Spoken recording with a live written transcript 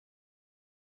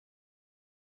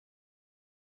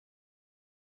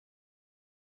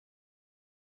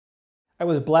I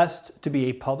was blessed to be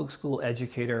a public school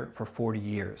educator for 40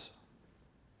 years.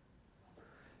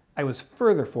 I was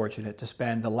further fortunate to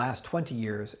spend the last 20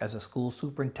 years as a school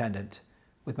superintendent,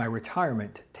 with my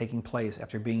retirement taking place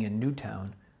after being in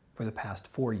Newtown for the past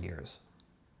 4 years.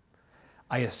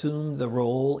 I assumed the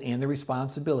role and the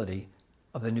responsibility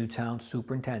of the Newtown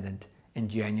Superintendent in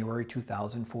January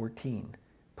 2014,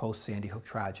 post-Sandy Hook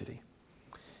tragedy,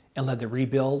 and led the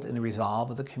rebuild and the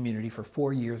resolve of the community for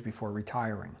 4 years before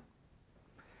retiring.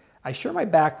 I share my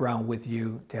background with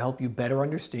you to help you better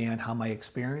understand how my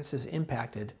experience has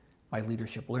impacted my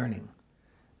leadership learning.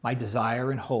 My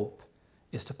desire and hope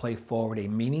is to play forward a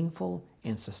meaningful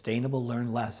and sustainable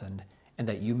learned lesson, and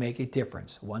that you make a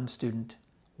difference, one student,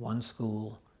 one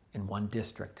school, and one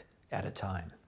district at a time.